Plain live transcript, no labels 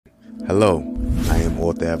Hello, I am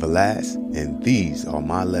Author Everlast, and these are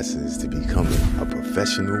my lessons to becoming a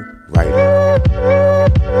professional writer.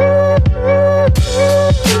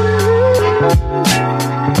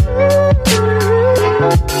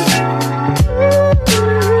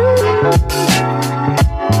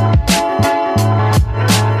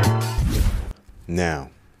 Now,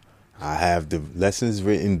 I have the lessons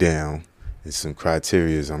written down and some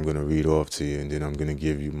criteria I'm going to read off to you, and then I'm going to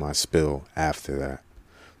give you my spill after that.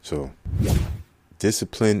 So,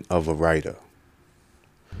 discipline of a writer.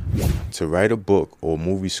 To write a book or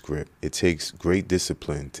movie script, it takes great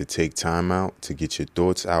discipline to take time out to get your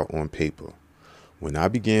thoughts out on paper. When I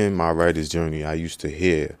began my writer's journey, I used to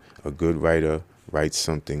hear a good writer writes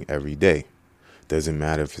something every day. Doesn't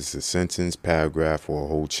matter if it's a sentence, paragraph, or a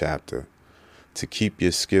whole chapter. To keep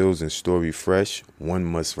your skills and story fresh, one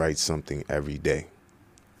must write something every day.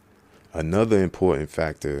 Another important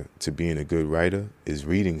factor to being a good writer is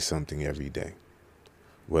reading something every day.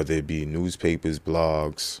 Whether it be newspapers,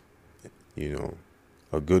 blogs,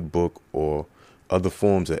 a good book, or other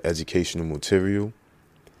forms of educational material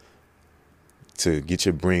to get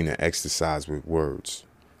your brain to exercise with words.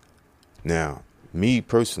 Now, me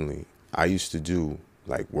personally, I used to do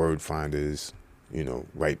like word finders,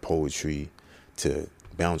 write poetry to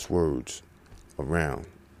bounce words around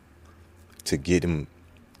to get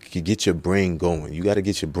your brain going. You got to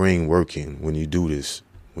get your brain working when you do this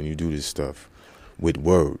stuff with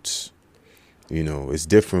words. It's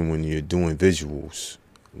different when you're doing visuals.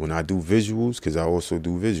 When I do visuals, because I also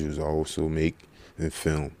do visuals, I also make and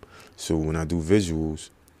film. So when I do visuals,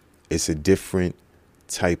 it's a different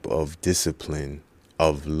type of discipline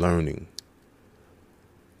of learning.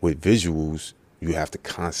 With visuals, you have to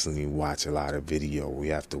constantly watch a lot of video.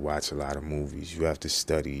 You have to watch a lot of movies. You have to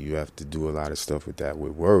study. You have to do a lot of stuff with that.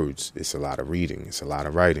 With words, it's a lot of reading. It's a lot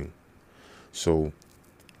of writing. So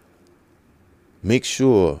make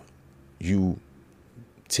sure you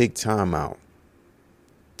take time out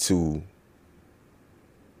to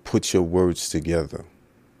put your words together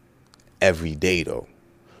every day, though,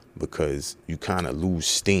 because you kind of lose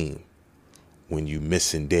steam when you're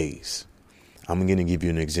missing days. I'm going to give you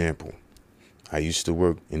an example. I used to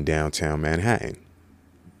work in downtown Manhattan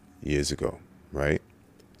years ago, right?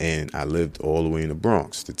 And I lived all the way in the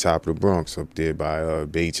Bronx, the top of the Bronx, up there by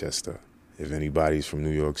Baychester. If anybody's from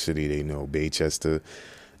New York City, they know Baychester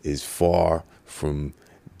is far from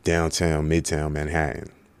downtown, midtown Manhattan.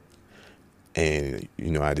 And,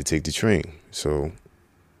 I had to take the train. So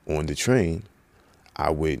on the train, I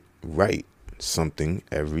would write something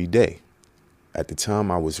every day. At the time,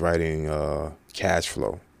 I was writing Cash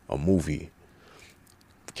Flow, a movie.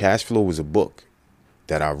 Cash Flow was a book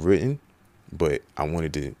that I've written, but I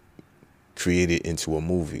wanted to create it into a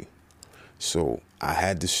movie. So I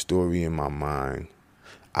had the story in my mind.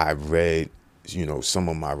 I read, some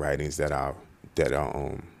of my writings that I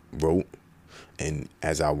wrote, and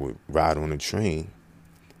as I would ride on the train,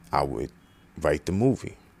 I would write the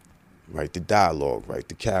movie, write the dialogue, write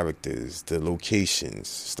the characters, the locations,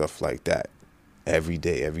 stuff like that, every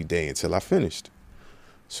day until I finished.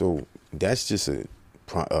 So that's just a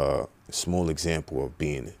small example of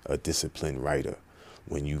being a disciplined writer.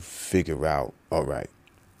 When you figure out, all right,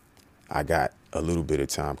 I got a little bit of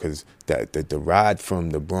time, because the ride from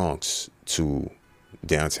the Bronx to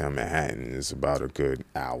downtown Manhattan is about a good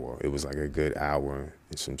hour. It was like a good hour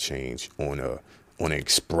and some change on an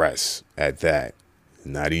express at that.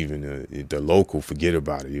 Not even the local, forget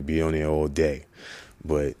about it. You'll be on there all day.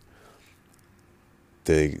 But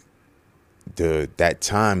that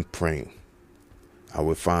time frame, I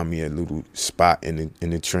would find me a little spot in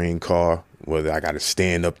the train car, whether I got to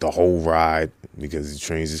stand up the whole ride because the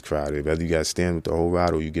trains is crowded. Whether you got to stand up the whole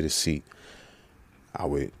ride or you get a seat, I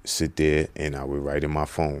would sit there and I would write in my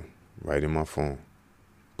phone,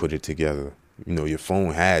 put it together. Your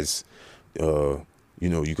phone has, you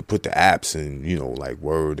could put the apps and, like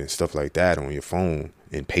Word and stuff like that on your phone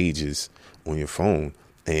and Pages on your phone.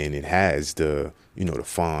 And it has the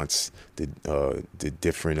fonts, the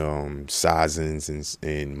different sizings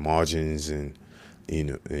and margins and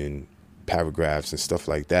and paragraphs and stuff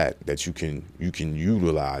like that you can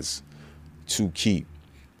utilize to keep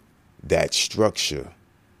that structure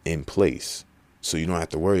in place. So you don't have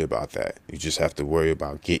to worry about that. You just have to worry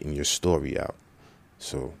about getting your story out.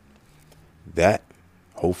 So that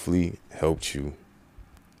hopefully helped you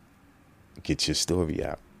get your story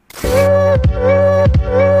out.